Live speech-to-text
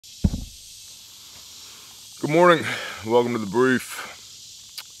Good morning. Welcome to the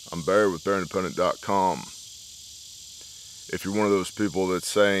brief. I'm Barry with BarryIndependent.com. If you're one of those people that's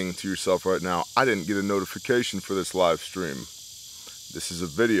saying to yourself right now, I didn't get a notification for this live stream. This is a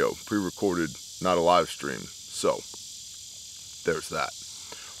video, pre-recorded, not a live stream. So, there's that.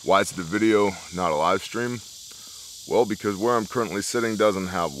 Why is the video not a live stream? Well, because where I'm currently sitting doesn't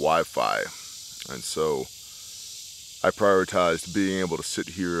have Wi-Fi. And so, I prioritized being able to sit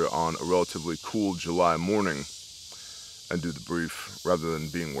here on a relatively cool July morning and do the brief rather than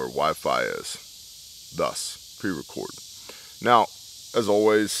being where Wi-Fi is. Thus, pre-record. Now, as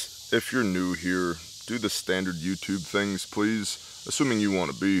always, if you're new here, do the standard YouTube things, please, assuming you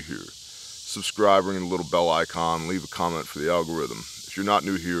want to be here. Subscribe, ring the little bell icon, leave a comment for the algorithm. If you're not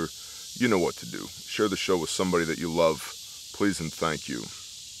new here, you know what to do. Share the show with somebody that you love, please and thank you.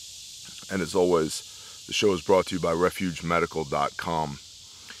 And as always, the show is brought to you by RefugeMedical.com,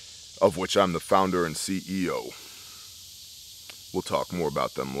 of which I'm the founder and CEO. We'll talk more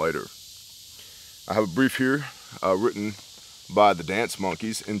about them later. I have a brief here written by the Dance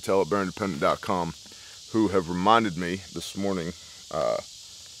Monkeys, Intel at BarryIndependent.com, who have reminded me this morning.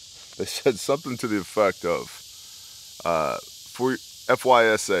 They said something to the effect of, for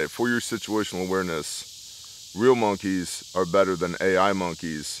FYSA, for your situational awareness, real monkeys are better than AI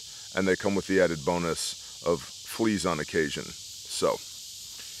monkeys, and they come with the added bonus of fleas on occasion. So,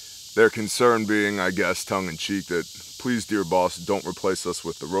 their concern being, I guess, tongue-in-cheek, that please, dear boss, don't replace us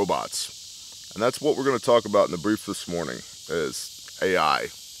with the robots. And that's what we're going to talk about in the brief this morning, is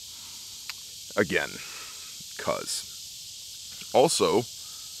AI. Again, cuz. Also,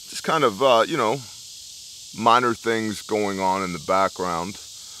 just kind of, minor things going on in the background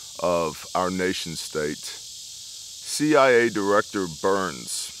of our nation state. CIA Director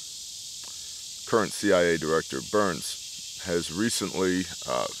Burns, current CIA Director Burns, has recently,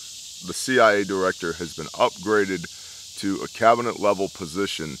 the CIA Director has been upgraded to a cabinet-level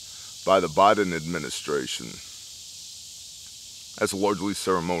position by the Biden administration. That's largely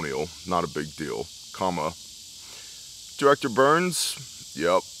ceremonial, not a big deal, comma. Director Burns,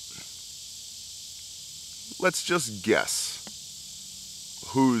 yep. Let's just guess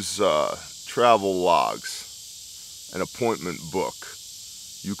whose travel logs and appointment book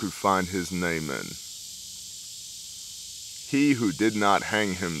you could find his name in. He who did not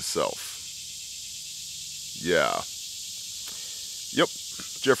hang himself. Yeah. Yep,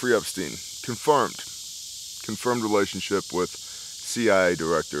 Jeffrey Epstein. Confirmed relationship with CIA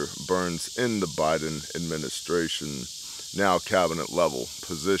Director Burns in the Biden administration, now cabinet level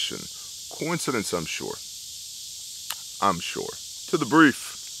position. Coincidence, I'm sure. To the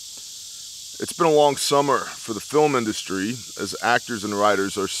brief. It's been a long summer for the film industry as actors and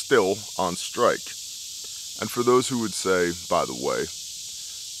writers are still on strike. And for those who would say, by the way,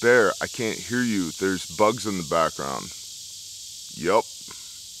 Bear, I can't hear you, there's bugs in the background. Yup.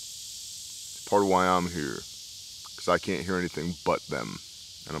 It's part of why I'm here. Because I can't hear anything but them.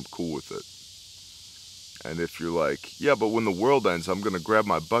 And I'm cool with it. And if you're like, yeah, but when the world ends, I'm going to grab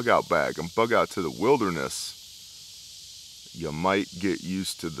my bug out bag and bug out to the wilderness, you might get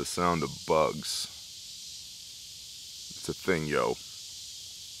used to the sound of bugs. It's a thing, yo.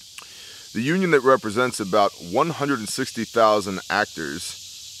 The union that represents about 160,000 actors,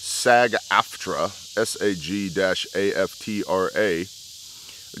 SAG-AFTRA, SAG-AFTRA,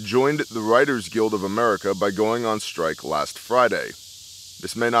 joined the Writers Guild of America by going on strike last Friday.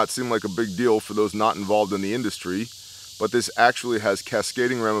 This may not seem like a big deal for those not involved in the industry, but this actually has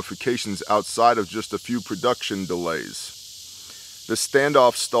cascading ramifications outside of just a few production delays. The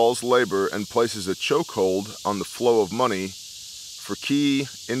standoff stalls labor and places a chokehold on the flow of money for key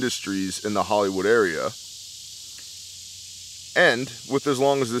industries in the Hollywood area. And, with as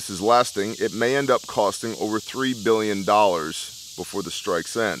long as this is lasting, it may end up costing over $3 billion before the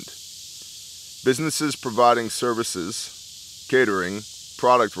strikes end. Businesses providing services, catering,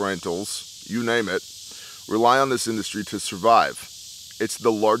 product rentals, you name it, rely on this industry to survive. It's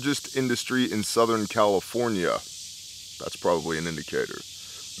the largest industry in Southern California. That's probably an indicator.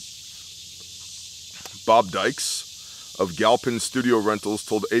 Bob Dykes of Galpin Studio Rentals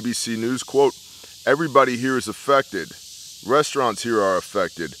told ABC News, quote, everybody here is affected. Restaurants here are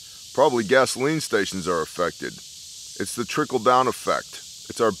affected. Probably gasoline stations are affected. It's the trickle-down effect.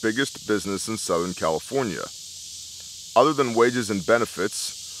 It's our biggest business in Southern California. Other than wages and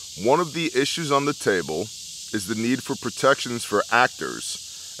benefits, one of the issues on the table is the need for protections for actors,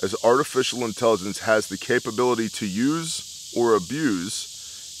 as artificial intelligence has the capability to use or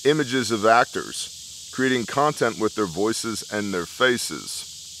abuse images of actors, creating content with their voices and their faces,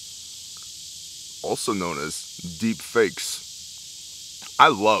 also known as deep fakes. I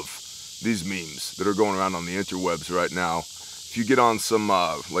love these memes that are going around on the interwebs right now. If you get on some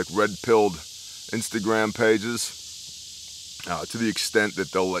like red-pilled Instagram pages, to the extent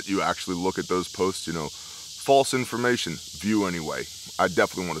that they'll let you actually look at those posts, you know, false information, view anyway. I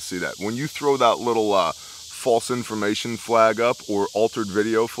definitely want to see that. When you throw that little false information flag up or altered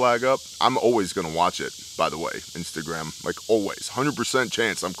video flag up, I'm always going to watch it, by the way, Instagram, like always. 100%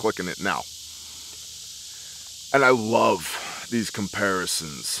 chance I'm clicking it now. And I love these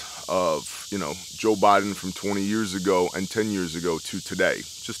comparisons of, you know, Joe Biden from 20 years ago and 10 years ago to today,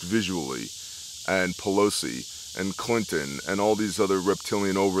 just visually, and Pelosi and Clinton and all these other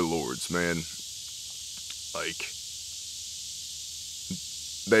reptilian overlords, man. Like,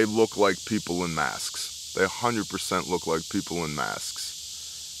 they look like people in masks. They 100% look like people in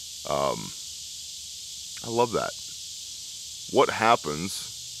masks. I love that. What happens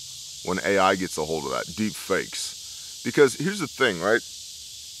when AI gets a hold of that? Deep fakes. Because here's the thing, right?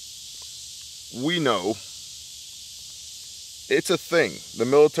 We know it's a thing. The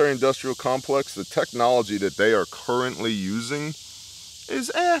military-industrial complex, the technology that they are currently using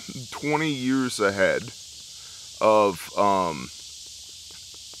is 20 years ahead of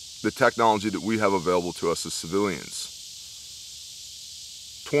the technology that we have available to us as civilians.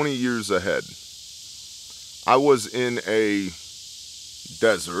 20 years ahead. I was in a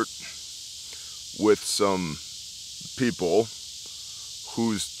desert with some people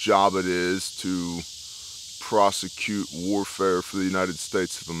whose job it is to prosecute warfare for the United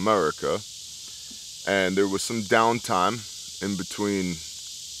States of America, and there was some downtime in between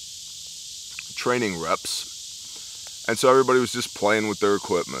training reps. And so everybody was just playing with their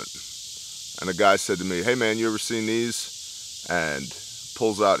equipment. And a guy said to me, "Hey man, you ever seen these?" And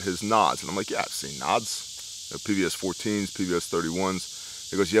pulls out his nods. And I'm like, "Yeah, I've seen nods. You know, PVS 14s, PVS 31s.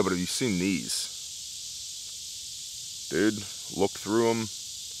 He goes, "Yeah, but have you seen these?" Dude, look through them.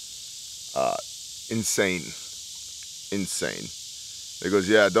 Insane. Insane. He goes,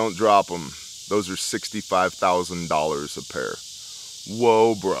 "Yeah, don't drop them. Those are $65,000 a pair."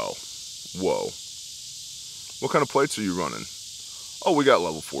 Whoa, bro. Whoa. "What kind of plates are you running?" "Oh, we got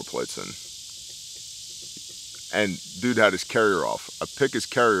level 4 plates in." And dude had his carrier off. I pick his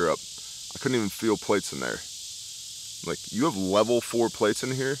carrier up. I couldn't even feel plates in there. I'm like, "You have level 4 plates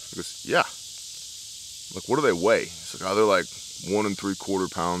in here?" He goes, "Yeah." I'm like, "What do they weigh?" He's like, "Oh, they're like 1 3/4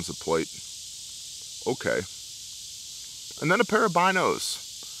 pounds a plate." Okay. And then a pair of binos.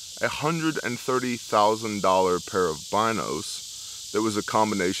 $130,000 pair of binos that was a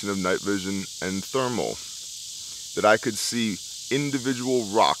combination of night vision and thermal, that I could see individual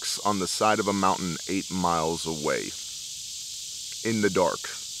rocks on the side of a mountain 8 miles away in the dark,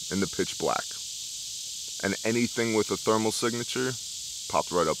 in the pitch black. And anything with a thermal signature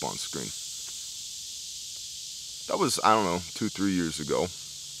popped right up on screen. That was, I don't know, 2-3 years ago.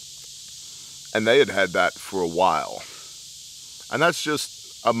 And they had had that for a while. And that's just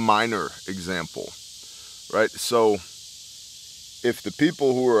a minor example, right? So if the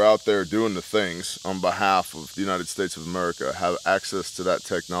people who are out there doing the things on behalf of the United States of America have access to that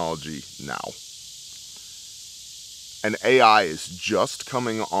technology now, and AI is just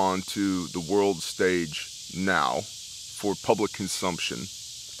coming onto the world stage now for public consumption,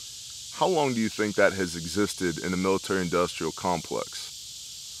 how long do you think that has existed in the military-industrial complex?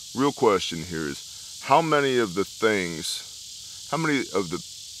 Real question here is, how many of the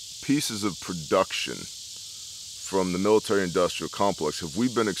pieces of production from the military-industrial complex have we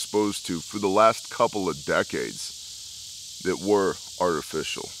been exposed to for the last couple of decades that were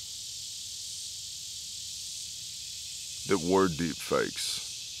artificial, that were deep fakes?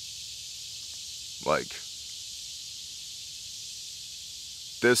 Like,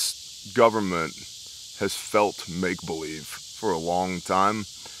 this government has felt make-believe for a long time.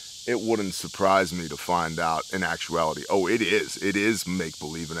 It wouldn't surprise me to find out in actuality, oh, it is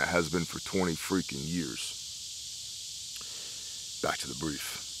make-believe, and it has been for 20 freaking years. Back to the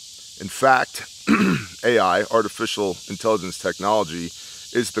brief. In fact, AI, artificial intelligence technology,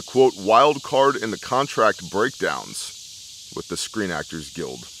 is the, quote, wild card in the contract breakdowns with the Screen Actors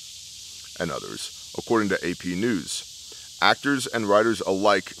Guild and others, according to AP News. Actors and writers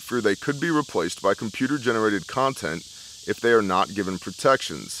alike fear they could be replaced by computer-generated content if they are not given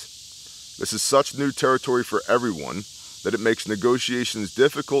protections. This is such new territory for everyone that it makes negotiations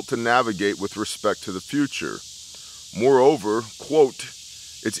difficult to navigate with respect to the future. Moreover, quote,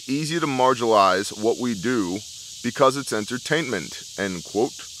 it's easy to marginalize what we do because it's entertainment, end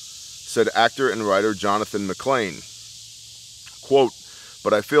quote, said actor and writer Jonathan McClain. Quote,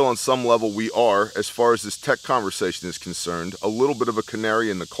 but I feel on some level we are, as far as this tech conversation is concerned, a little bit of a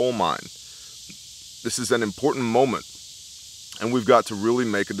canary in the coal mine. This is an important moment, and we've got to really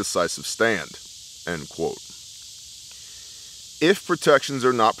make a decisive stand, end quote. If protections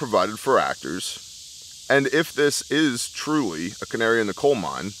are not provided for actors, and if this is truly a canary in the coal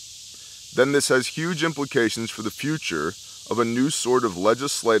mine, then this has huge implications for the future of a new sort of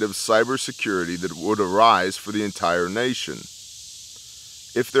legislative cybersecurity that would arise for the entire nation.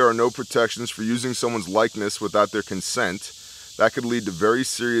 If there are no protections for using someone's likeness without their consent, that could lead to very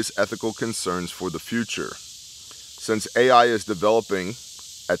serious ethical concerns for the future. Since AI is developing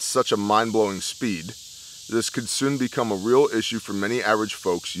at such a mind-blowing speed, this could soon become a real issue for many average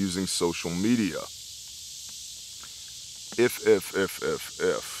folks using social media. If.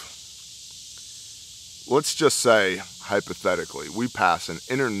 Let's just say, hypothetically, we pass an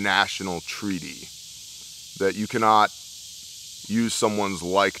international treaty that you cannot use someone's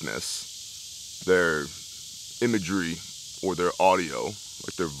likeness, their imagery, or their audio,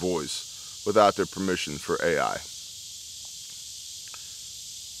 like their voice, without their permission for AI.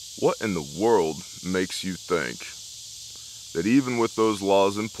 What in the world makes you think that even with those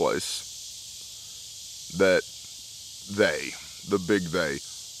laws in place, that they, the big they,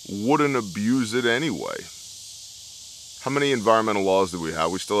 wouldn't abuse it anyway? How many environmental laws do we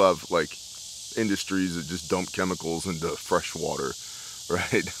have? We still have, like, industries that just dump chemicals into fresh water,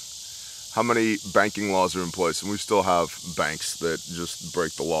 right? How many banking laws are in place? And we still have banks that just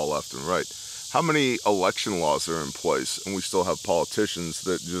break the law left and right. How many election laws are in place? And we still have politicians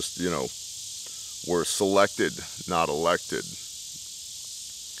that just, were selected, not elected.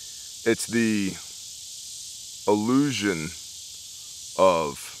 It's the illusion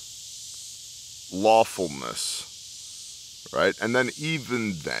of lawfulness, right? And then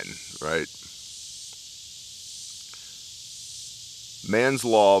even then, right? Man's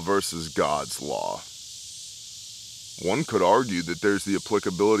law versus God's law. One could argue that there's the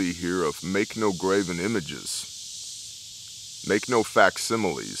applicability here of make no graven images, make no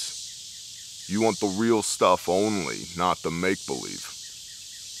facsimiles. You want the real stuff only, not the make-believe.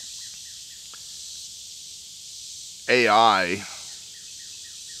 AI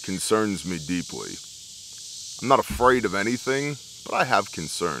concerns me deeply. I'm not afraid of anything, but I have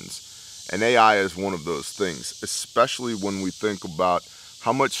concerns. And AI is one of those things, especially when we think about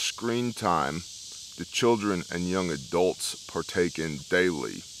how much screen time the children and young adults partake in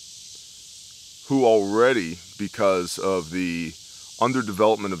daily, who already, because of the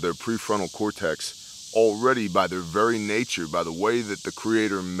underdevelopment of their prefrontal cortex, already by their very nature, by the way that the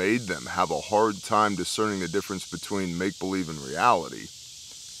Creator made them, have a hard time discerning the difference between make-believe and reality.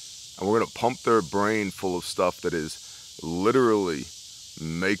 And we're going to pump their brain full of stuff that is literally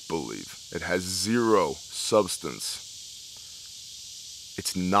make-believe. It has zero substance.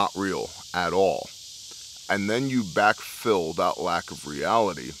 It's not real at all. And then you backfill that lack of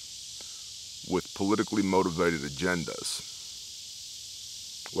reality with politically motivated agendas.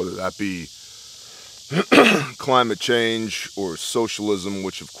 Whether that be climate change or socialism,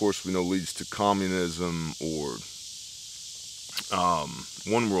 which of course we know leads to communism, or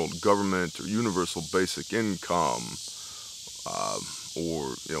one world government, or universal basic income,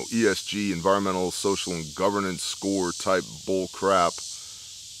 or ESG, environmental, social, and governance score type bull crap,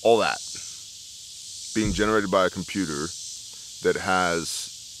 all that being generated by a computer that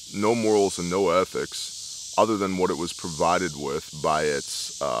has no morals and no ethics other than what it was provided with by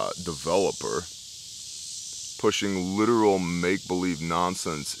its developer, pushing literal make-believe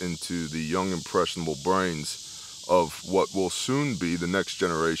nonsense into the young impressionable brains of what will soon be the next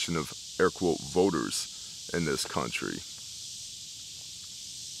generation of air quote voters in this country.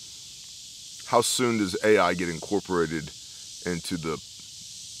 How soon does AI get incorporated into the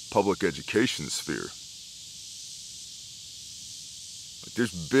public education sphere? Like,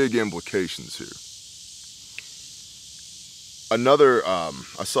 there's big implications here. Another,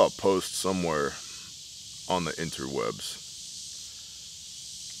 I saw a post somewhere on the interwebs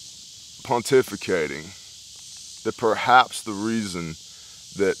pontificating that perhaps the reason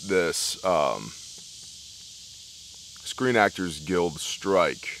that this Screen Actors Guild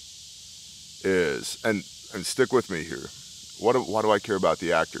strike is, and stick with me here, why do I care about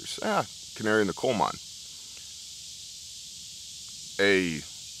the actors? Canary in the coal mine. An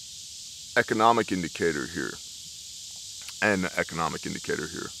economic indicator here.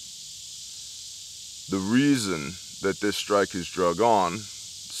 The reason that this strike has drug on,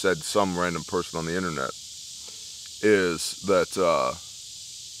 said some random person on the internet, is that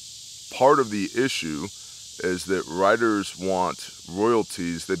part of the issue is that writers want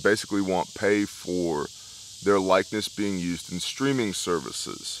royalties. They basically want pay for their likeness being used in streaming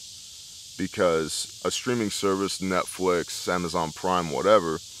services, because a streaming service, Netflix, Amazon Prime,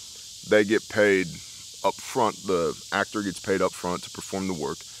 whatever, they get paid up front, the actor gets paid up front to perform the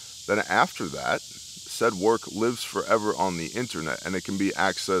work. Then after that, said work lives forever on the internet, and it can be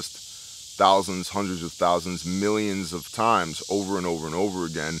accessed thousands, hundreds of thousands, millions of times over and over and over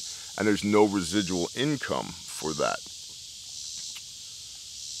again, and there's no residual income for that.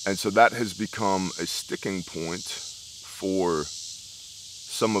 And so that has become a sticking point for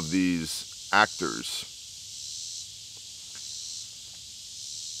some of these actors.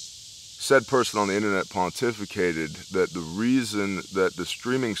 Said person on the internet pontificated that the reason that the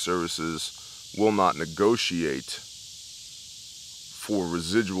streaming services will not negotiate for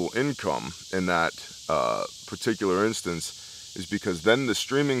residual income in that particular instance is because then the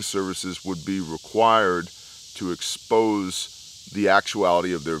streaming services would be required to expose the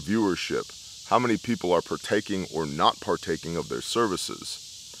actuality of their viewership, how many people are partaking or not partaking of their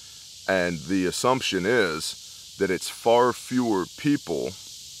services. And the assumption is that it's far fewer people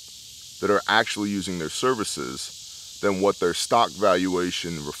that are actually using their services than what their stock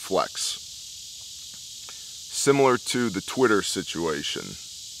valuation reflects. Similar to the Twitter situation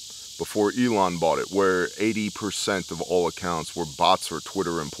before Elon bought it, where 80% of all accounts were bots or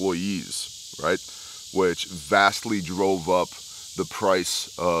Twitter employees, right? Which vastly drove up the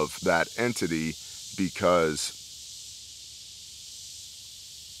price of that entity because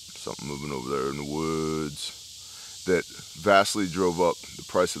something moving over there in the woods, that vastly drove up the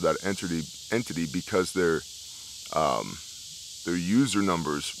price of that entity because their user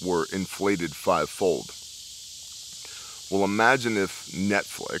numbers were inflated fivefold. Well, imagine if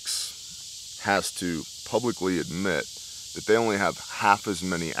Netflix has to publicly admit that they only have half as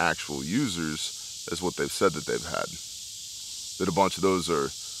many actual users as what they've said that they've had. That a bunch of those are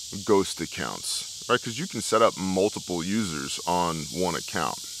ghost accounts, right? Because you can set up multiple users on one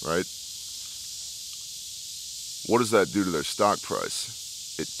account, right? What does that do to their stock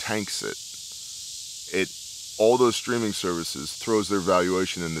price? It tanks it. All those streaming services throws their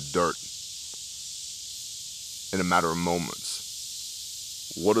valuation in the dirt in a matter of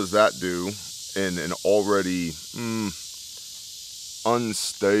moments. What does that do in an already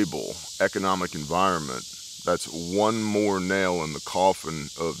unstable economic environment? That's one more nail in the coffin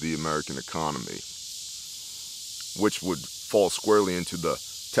of the American economy, which would fall squarely into the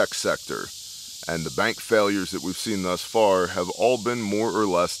tech sector. And the bank failures that we've seen thus far have all been more or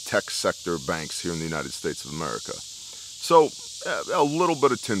less tech sector banks here in the United States of America. So a little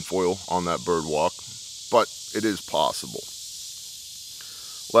bit of tinfoil on that bird walk, but it is possible.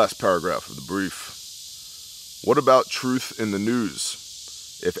 Last paragraph of the brief. What about truth in the news?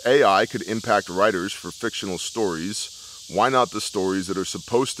 If AI could impact writers for fictional stories, why not the stories that are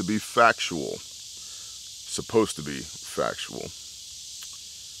supposed to be factual? Supposed to be factual.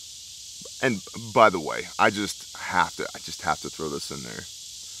 And by the way, I just have to throw this in there.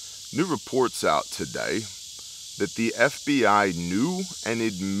 New reports out today that the FBI knew and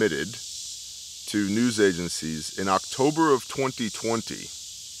admitted to news agencies in October of 2020.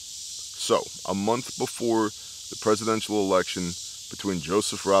 So, a month before the presidential election between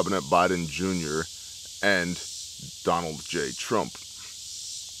Joseph Robinette Biden Jr. and Donald J. Trump.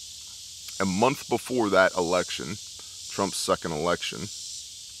 A month before that election, Trump's second election,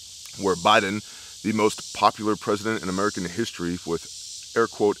 where Biden, the most popular president in American history with air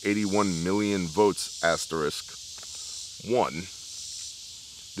quote 81 million votes asterisk, won,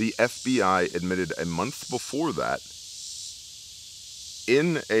 the FBI admitted a month before that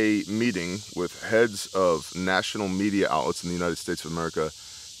in a meeting with heads of national media outlets in the United States of America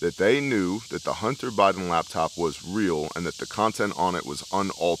that they knew that the Hunter Biden laptop was real and that the content on it was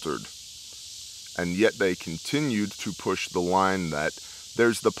unaltered. And yet they continued to push the line that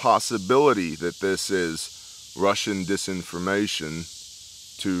there's the possibility that this is Russian disinformation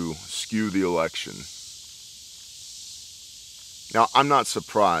to skew the election. Now, I'm not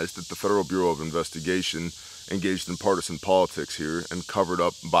surprised that the Federal Bureau of Investigation engaged in partisan politics here and covered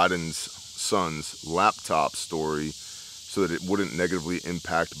up Biden's son's laptop story so that it wouldn't negatively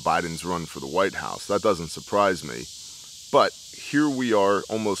impact Biden's run for the White House. That doesn't surprise me. But here we are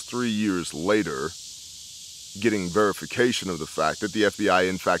almost 3 years later getting verification of the fact that the FBI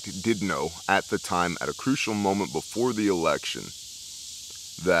in fact did know at the time, at a crucial moment before the election,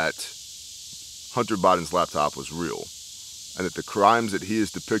 that Hunter Biden's laptop was real and that the crimes that he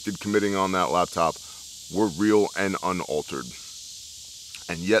is depicted committing on that laptop were real and unaltered.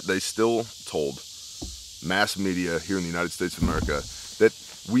 And yet they still told mass media here in the United States of America that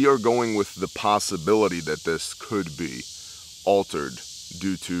we are going with the possibility that this could be altered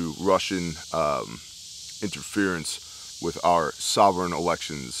due to Russian interference with our sovereign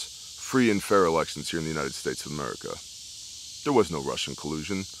elections, free and fair elections here in the United States of America. There was no Russian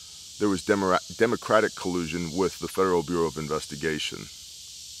collusion. there was Democratic collusion with the Federal Bureau of Investigation.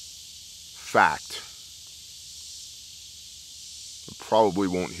 Fact. Probably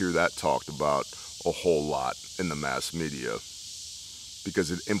won't hear that talked about a whole lot in the mass media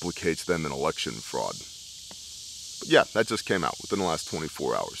because it implicates them in election fraud. But yeah, that just came out within the last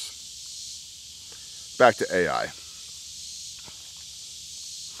 24 hours. Back to AI.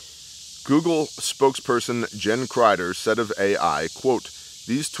 Google spokesperson Jen Kreider said of AI, quote,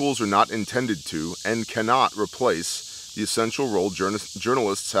 "These tools are not intended to and cannot replace the essential role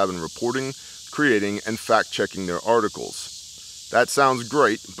journalists have in reporting, creating, and fact-checking their articles. That sounds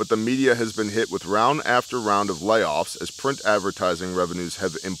great, but the media has been hit with round after round of layoffs as print advertising revenues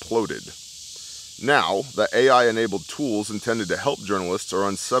have imploded. Now, the AI-enabled tools intended to help journalists are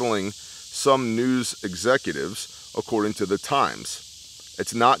unsettling some news executives, according to The Times.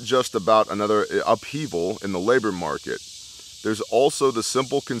 It's not just about another upheaval in the labor market. There's also the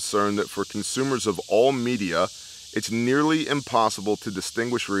simple concern that for consumers of all media, it's nearly impossible to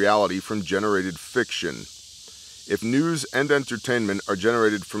distinguish reality from generated fiction. If news and entertainment are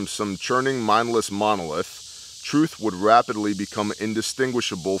generated from some churning, mindless monolith, truth would rapidly become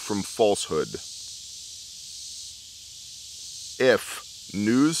indistinguishable from falsehood. If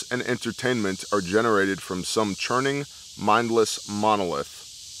news and entertainment are generated from some churning, mindless monolith,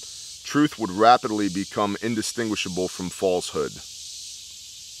 truth would rapidly become indistinguishable from falsehood.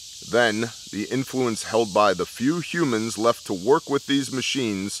 Then, the influence held by the few humans left to work with these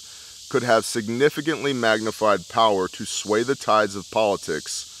machines could have significantly magnified power to sway the tides of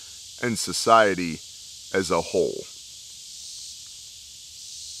politics and society as a whole."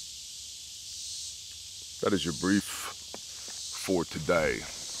 That is your brief for today.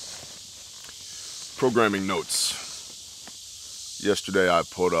 Programming notes. Yesterday I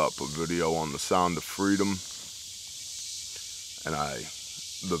put up a video on the sound of freedom, and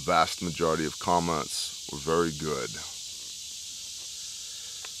the vast majority of comments were very good.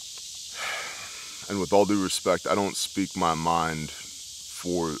 And with all due respect, I don't speak my mind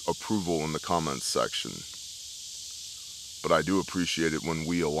for approval in the comments section. But I do appreciate it when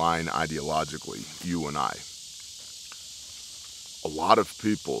we align ideologically, you and I. A lot of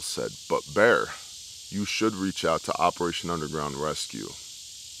people said, "But Bear, you should reach out to Operation Underground Rescue.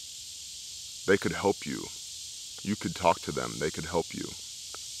 They could help you. You could talk to them. They could help you."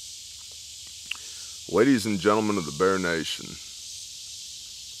 Ladies and gentlemen of the Bear Nation,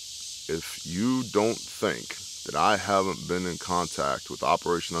 if you don't think that I haven't been in contact with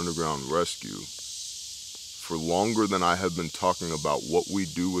Operation Underground Rescue for longer than I have been talking about what we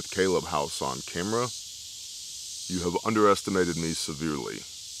do with Caleb House on camera, you have underestimated me severely.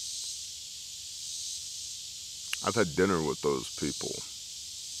 I've had dinner with those people.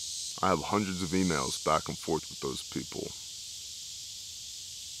 I have hundreds of emails back and forth with those people.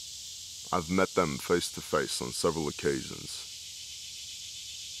 I've met them face to face on several occasions.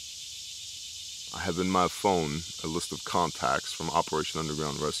 I have in my phone a list of contacts from Operation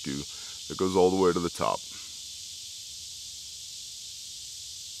Underground Rescue that goes all the way to the top.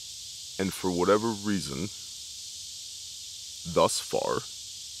 And for whatever reason, thus far,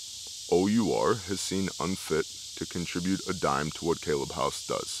 OUR has seen unfit to contribute a dime to what Caleb House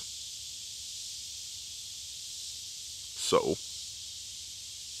does. So,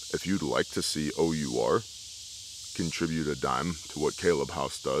 if you'd like to see OUR contribute a dime to what Caleb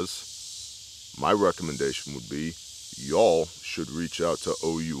House does, my recommendation would be y'all should reach out to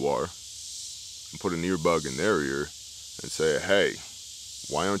OUR and put an earbug in their ear and say, "Hey,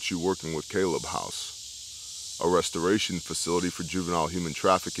 why aren't you working with Caleb House, a restoration facility for juvenile human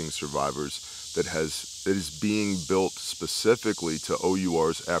trafficking survivors that is being built specifically to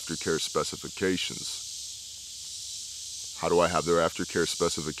OUR's aftercare specifications?" How do I have their aftercare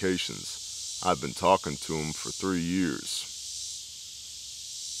specifications? I've been talking to them for 3 years.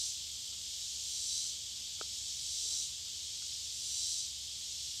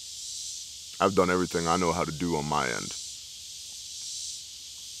 I've done everything I know how to do on my end.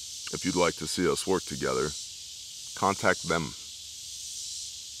 If you'd like to see us work together, contact them.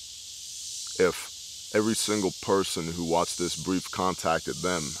 If every single person who watched this brief contacted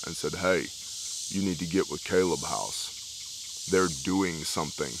them and said, "Hey, you need to get with Caleb House, they're doing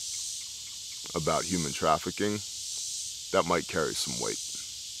something about human trafficking," that might carry some weight.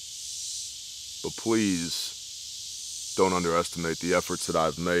 But please don't underestimate the efforts that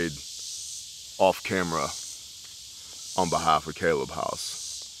I've made off camera on behalf of Caleb House.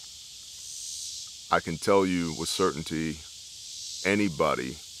 I can tell you with certainty,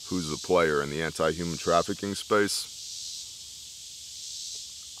 anybody who's a player in the anti-human trafficking space,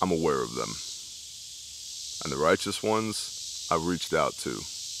 I'm aware of them. And the righteous ones I've reached out to.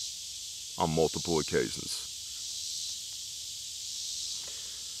 on multiple occasions.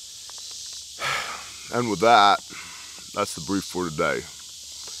 And with that, that's the brief for today.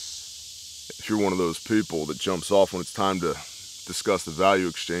 If you're one of those people that jumps off when it's time to discuss the value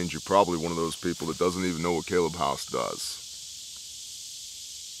exchange, you're probably one of those people that doesn't even know what Caleb House does.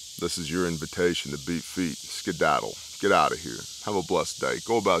 This is your invitation to beat feet, skedaddle, get out of here, have a blessed day,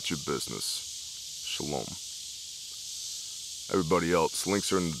 go about your business. Shalom. Everybody else,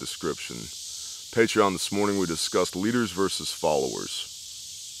 links are in the description. Patreon this morning we discussed leaders versus followers.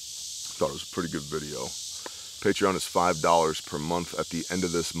 Thought it was a pretty good video. Patreon is $5 per month. At the end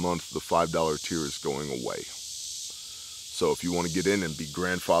of this month, the $5 tier is going away. So if you want to get in and be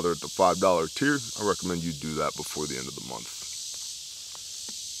grandfather at the $5 tier, I recommend you do that before the end of the month.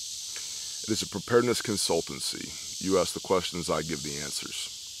 It is a preparedness consultancy. You ask the questions, I give the answers.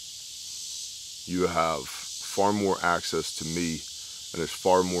 You have far more access to me, and there's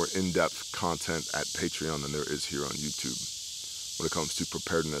far more in-depth content at Patreon than there is here on YouTube when it comes to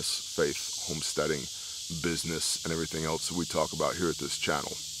preparedness, faith, homesteading, business, and everything else that we talk about here at this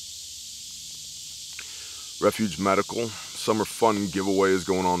channel. Refuge Medical, summer fun giveaway is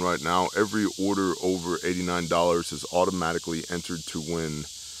going on right now. Every order over $89 is automatically entered to win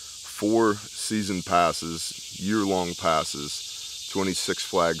 4 season passes, year-long passes, to any Six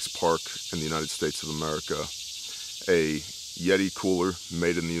Flags park in the United States of America, a Yeti cooler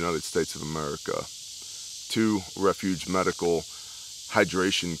made in the United States of America, 2 Refuge Medical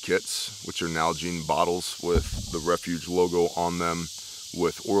hydration kits, which are Nalgene bottles with the Refuge logo on them,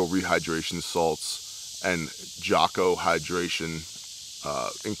 with oral rehydration salts and Jocko hydration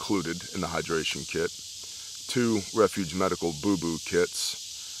included in the hydration kit, 2 Refuge Medical boo-boo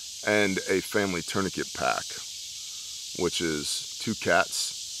kits, and a family tourniquet pack, which is 2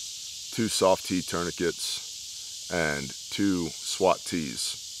 cats, 2 soft tea tourniquets, and 2 SWAT tees,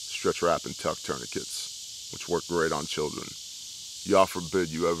 stretch wrap and tuck tourniquets, which work great on children. God forbid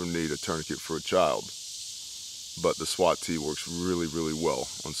you ever need a tourniquet for a child, but the SWAT tee works really, really well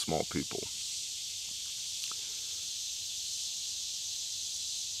on small people.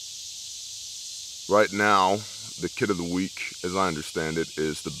 Right now, the kit of the week, as I understand it,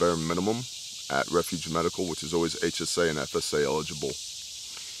 is the bare minimum at Refuge Medical, which is always HSA and FSA eligible.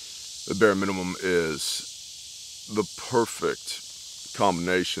 The bare minimum is the perfect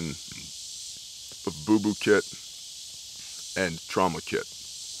combination of boo-boo kit and trauma kit.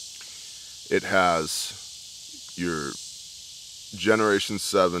 It has your Generation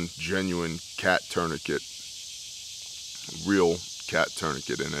 7 genuine cat tourniquet, real cat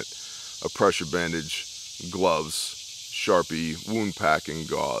tourniquet in it, a pressure bandage, gloves, Sharpie, wound packing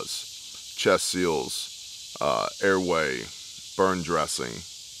gauze, chest seals, airway, burn dressing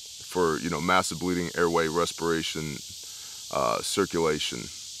for, massive bleeding, airway, respiration, circulation.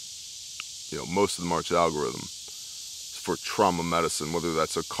 Most of the March algorithm for trauma medicine, whether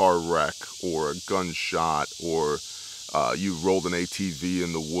that's a car wreck or a gunshot or you rolled an ATV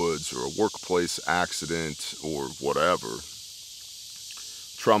in the woods or a workplace accident or whatever.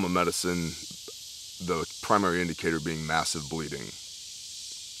 Trauma medicine, the primary indicator being massive bleeding,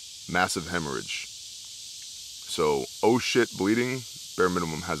 massive hemorrhage. So, oh shit bleeding, bare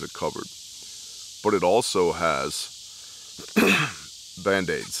minimum has it covered. But it also has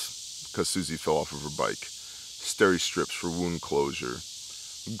Band-Aids, because Susie fell off of her bike, steri strips for wound closure,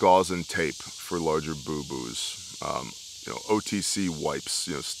 gauze and tape for larger boo-boos, OTC wipes,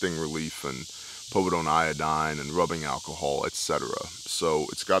 sting relief and povidone iodine and rubbing alcohol, etc. So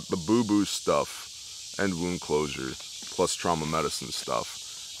it's got the boo-boo stuff and wound closure plus trauma medicine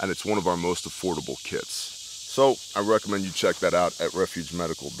stuff, and it's one of our most affordable kits. So I recommend you check that out at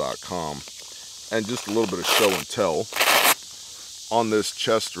refugemedical.com. And just a little bit of show and tell. On this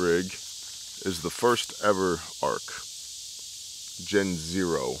chest rig is the first ever ARC, Gen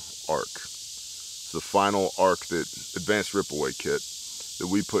 0 ARC. It's the final ARC, that advanced ripaway kit that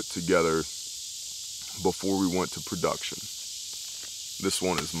we put together before we went to production. This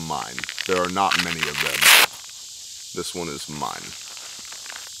one is mine. There are not many of them. This one is mine.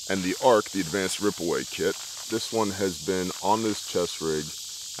 And the ARC, the advanced ripaway kit, this one has been on this chest rig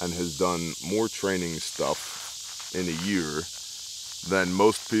and has done more training stuff in a year than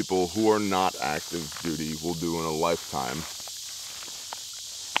most people who are not active duty will do in a lifetime.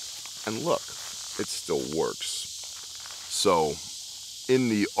 And look, it still works. So, in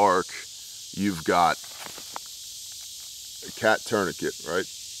the ARC, you've got a cat tourniquet, right?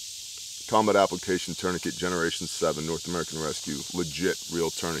 Combat Application Tourniquet, Generation 7, North American Rescue, legit, real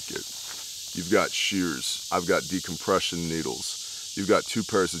tourniquet. You've got shears. I've got decompression needles. You've got 2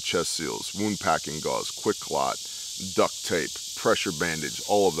 pairs of chest seals, wound packing gauze, quick clot, duct tape, pressure bandage,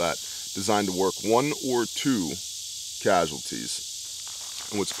 all of that designed to work 1 or 2 casualties.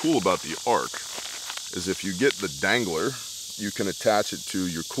 And what's cool about the ARC is if you get the dangler, you can attach it to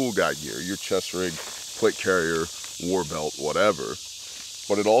your cool guy gear, your chest rig, plate carrier, war belt, whatever.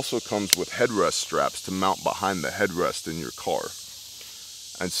 But it also comes with headrest straps to mount behind the headrest in your car.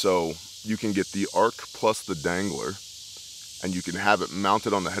 And so you can get the ARC plus the dangler, and you can have it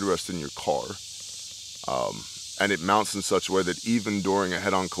mounted on the headrest in your car. And it mounts in such a way that even during a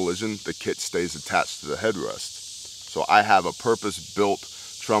head-on collision, the kit stays attached to the headrest. So I have a purpose-built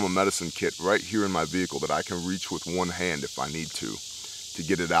trauma medicine kit right here in my vehicle that I can reach with one hand if I need to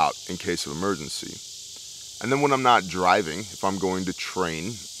get it out in case of emergency. And then when I'm not driving, if I'm going to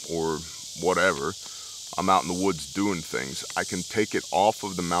train or whatever, I'm out in the woods doing things, I can take it off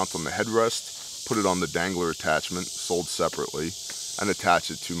of the mount on the headrest, put it on the dangler attachment, sold separately, and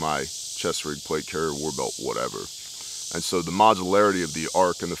attach it to my chest rig, plate carrier, war belt, whatever. And so the modularity of the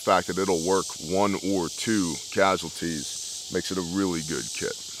ARC and the fact that it'll work 1 or 2 casualties makes it a really good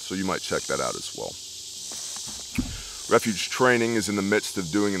kit. So you might check that out as well. Refuge Training is in the midst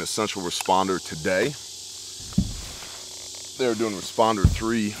of doing an essential responder today. They're doing Responder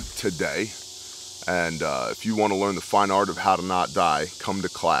 3 today. And if you want to learn the fine art of how to not die, come to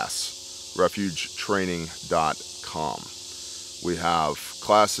class, refugetraining.com. We have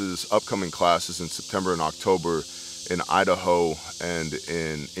classes, upcoming classes in September and October in Idaho and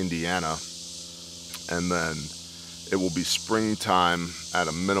in Indiana. And then it will be springtime at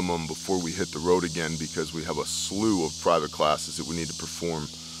a minimum before we hit the road again, because we have a slew of private classes that we need to perform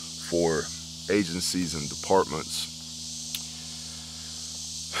for agencies and departments,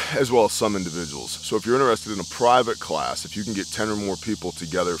 as well as some individuals. So if you're interested in a private class, if you can get 10 or more people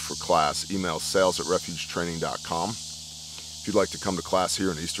together for class, email sales@refugetraining.com. If you'd like to come to class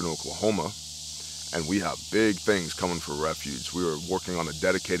here in Eastern Oklahoma, and we have big things coming for Refuge. We are working on a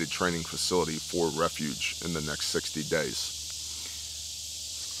dedicated training facility for Refuge in the next 60 days.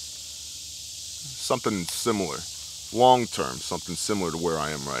 Something similar, long-term, something similar to where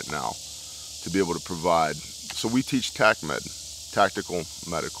I am right now, to be able to provide. So we teach TACMed, tactical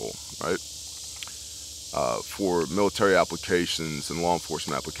medical, right? For military applications and law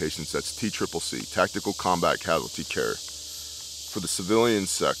enforcement applications, that's TCCC, Tactical Combat Casualty Care. For the civilian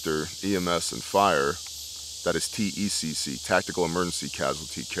sector, EMS and fire, that is TECC, Tactical Emergency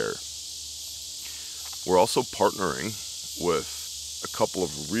Casualty Care. We're also partnering with a couple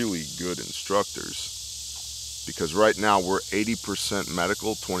of really good instructors, because right now we're 80%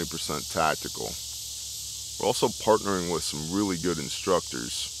 medical, 20% tactical. We're also partnering with some really good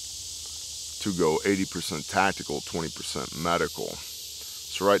instructors to go 80% tactical, 20% medical.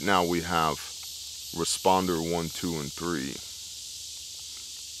 So right now we have Responder 1, 2, and 3.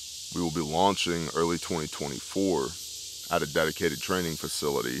 We will be launching early 2024 at a dedicated training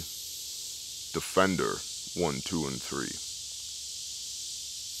facility, Defender 1, 2, and 3,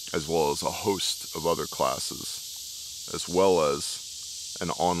 as well as a host of other classes, as well as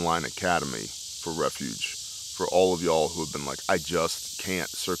an online academy for Refuge. For all of y'all who have been like, I just can't,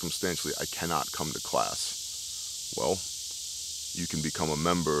 circumstantially, I cannot come to class. Well, you can become a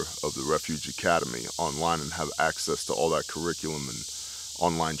member of the Refuge Academy online and have access to all that curriculum and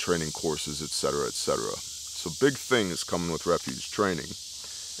online training courses, etc., etc. So big things coming with Refuge Training.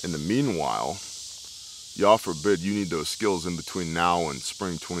 In the meanwhile, y'all forbid you need those skills in between now and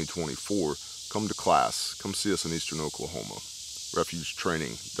spring 2024. Come to class. Come see us in Eastern Oklahoma.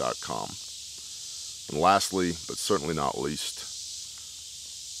 refugetraining.com. And lastly, but certainly not least,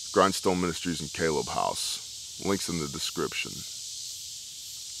 Grindstone Ministries and Caleb House. Links in the description.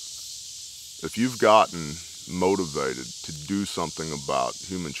 If you've gotten motivated to do something about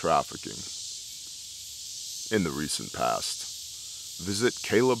human trafficking in the recent past, visit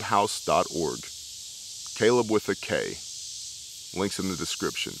calebhouse.org. Caleb with a K. Links in the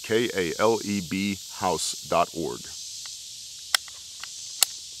description. KALEB house.org.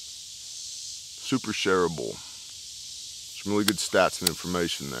 Super shareable. Some really good stats and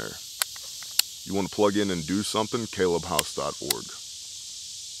information there. You want to plug in and do something? calebhouse.org.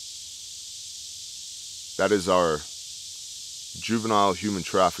 That is our juvenile human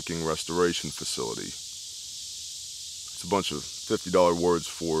trafficking restoration facility. It's a bunch of $50 words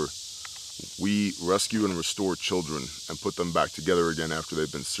for we rescue and restore children and put them back together again after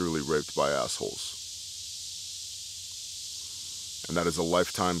they've been serially raped by assholes. And that is a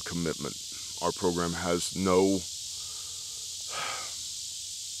lifetime commitment. Our program has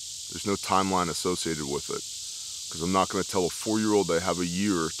there's no timeline associated with it, because I'm not going to tell a 4-year-old they have a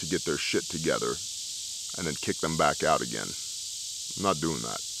year to get their shit together and then kick them back out again. I'm not doing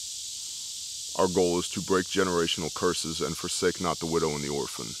that. Our goal is to break generational curses and forsake not the widow and the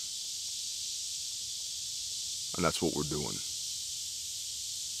orphan. And that's what we're doing.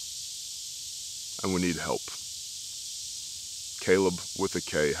 And we need help.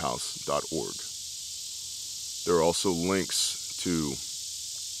 CalebWithAKHouse.org. There are also links to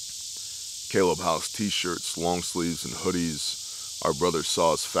Caleb House t-shirts, long sleeves, and hoodies. Our brother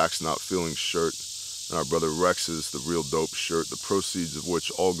Saw's Facts Not Feelings shirt, and our brother Rex's The Real Dope shirt, the proceeds of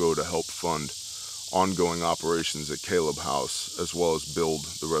which all go to help fund ongoing operations at Caleb House, as well as build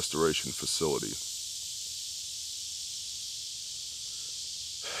the restoration facility.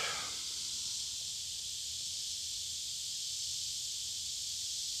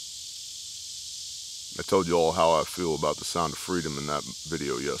 I told you all how I feel about the sound of freedom in that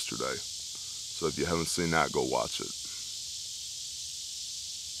video yesterday. So if you haven't seen that, go watch it.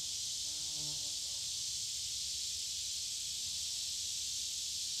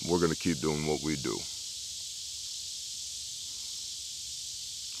 We're going to keep doing what we do.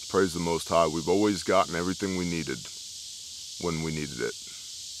 Praise the Most High. We've always gotten everything we needed when we needed it.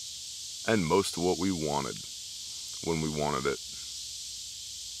 And most of what we wanted when we wanted it.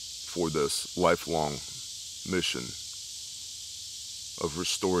 For this lifelong mission of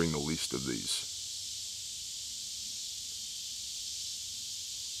restoring the least of these.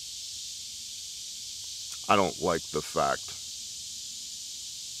 I don't like the fact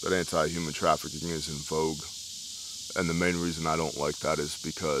that anti-human trafficking is in vogue, and the main reason I don't like that is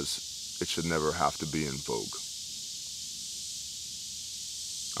because it should never have to be in vogue.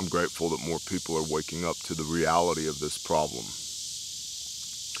 I'm grateful that more people are waking up to the reality of this problem.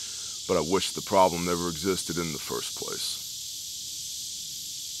 But I wish the problem never existed in the first place.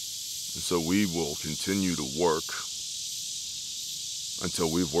 And so we will continue to work until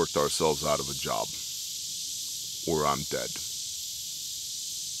we've worked ourselves out of a job, or I'm dead.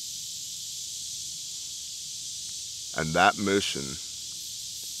 And that mission,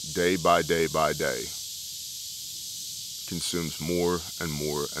 day by day by day, consumes more and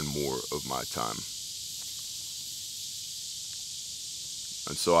more and more of my time.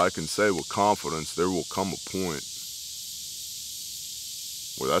 And so I can say with confidence, there will come a point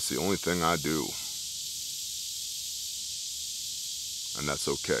where that's the only thing I do. And that's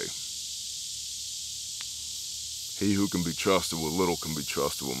okay. He who can be trusted with little can be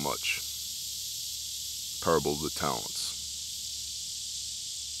trusted with much. Parable of the talents.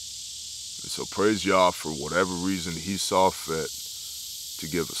 And so praise Yah for whatever reason he saw fit to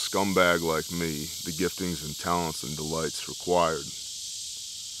give a scumbag like me the giftings and talents and delights required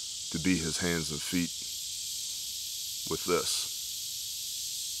to be his hands and feet with this.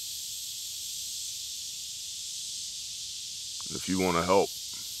 And if you want to help,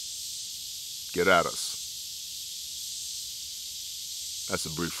 get at us. That's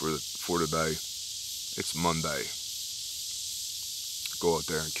a brief for today. It's Monday. Go out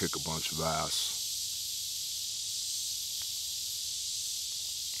there and kick a bunch of ass.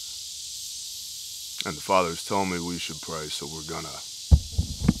 And the Father's telling me we should pray, so we're gonna.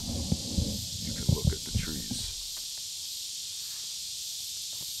 You can look at the trees.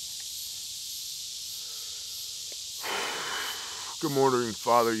 Good morning,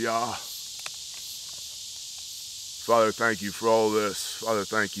 Father Yah. Father, thank you for all this. Father,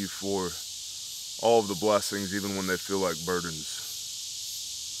 thank you for all of the blessings, even when they feel like burdens.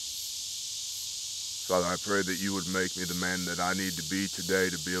 Father, I pray that you would make me the man that I need to be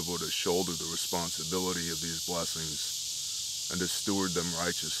today to be able to shoulder the responsibility of these blessings and to steward them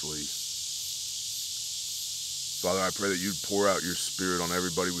righteously. Father, I pray that you'd pour out your Spirit on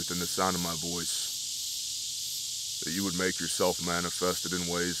everybody within the sound of my voice, that you would make yourself manifested in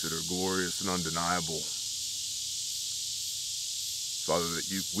ways that are glorious and undeniable. Father, that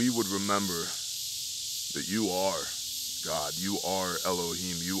we would remember that you are God, you are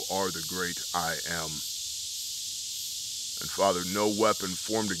Elohim, you are the great I am. And Father, no weapon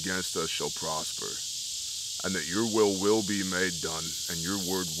formed against us shall prosper, and that your will be made done, and your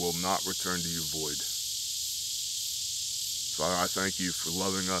word will not return to you void. Father, I thank you for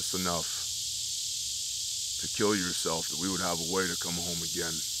loving us enough to kill yourself, that we would have a way to come home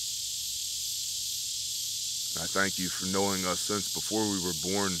again. And I thank you for knowing us since before we were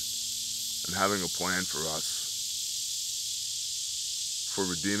born and having a plan for us, for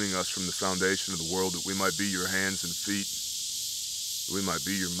redeeming us from the foundation of the world, that we might be your hands and feet, that we might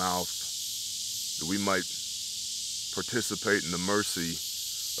be your mouth, that we might participate in the mercy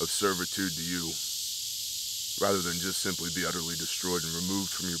of servitude to you, rather than just simply be utterly destroyed and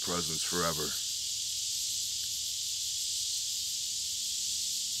removed from your presence forever.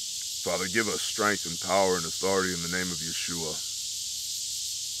 Father, give us strength and power and authority in the name of Yeshua.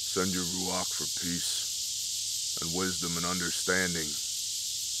 Send your Ruach for peace and wisdom and understanding.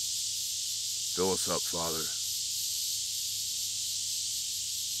 Fill us up, Father.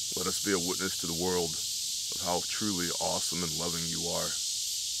 Let us be a witness to the world of how truly awesome and loving you are.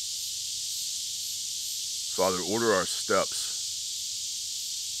 Father, order our steps.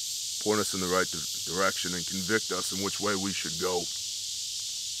 Point us in the right direction and convict us in which way we should go.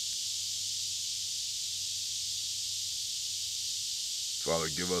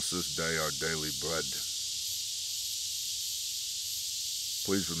 Father, give us this day our daily bread.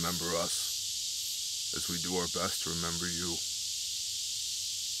 Please remember us as we do our best to remember you.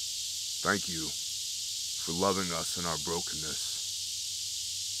 Thank you for loving us in our brokenness.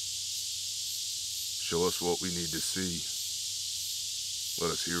 Show us what we need to see.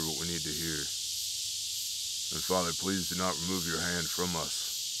 Let us hear what we need to hear. And Father, please do not remove your hand from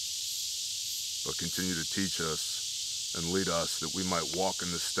us, but continue to teach us and lead us that we might walk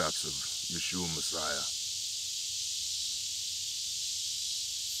in the steps of Yeshua Messiah.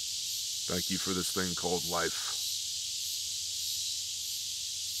 Thank you for this thing called life.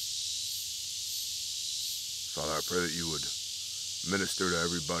 Father, I pray that you would minister to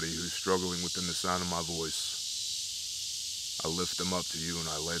everybody who's struggling within the sound of my voice. I lift them up to you and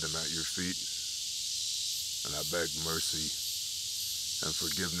I lay them at your feet. And I beg mercy and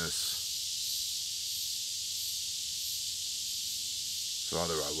forgiveness.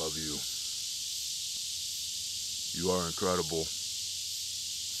 Father, I love you. You are incredible.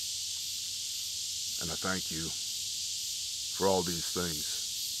 And I thank you for all these things.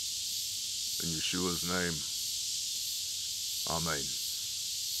 In Yeshua's name, amen.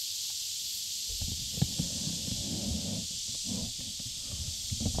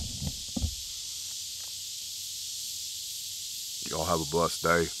 Y'all have a blessed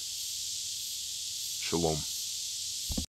day. Shalom.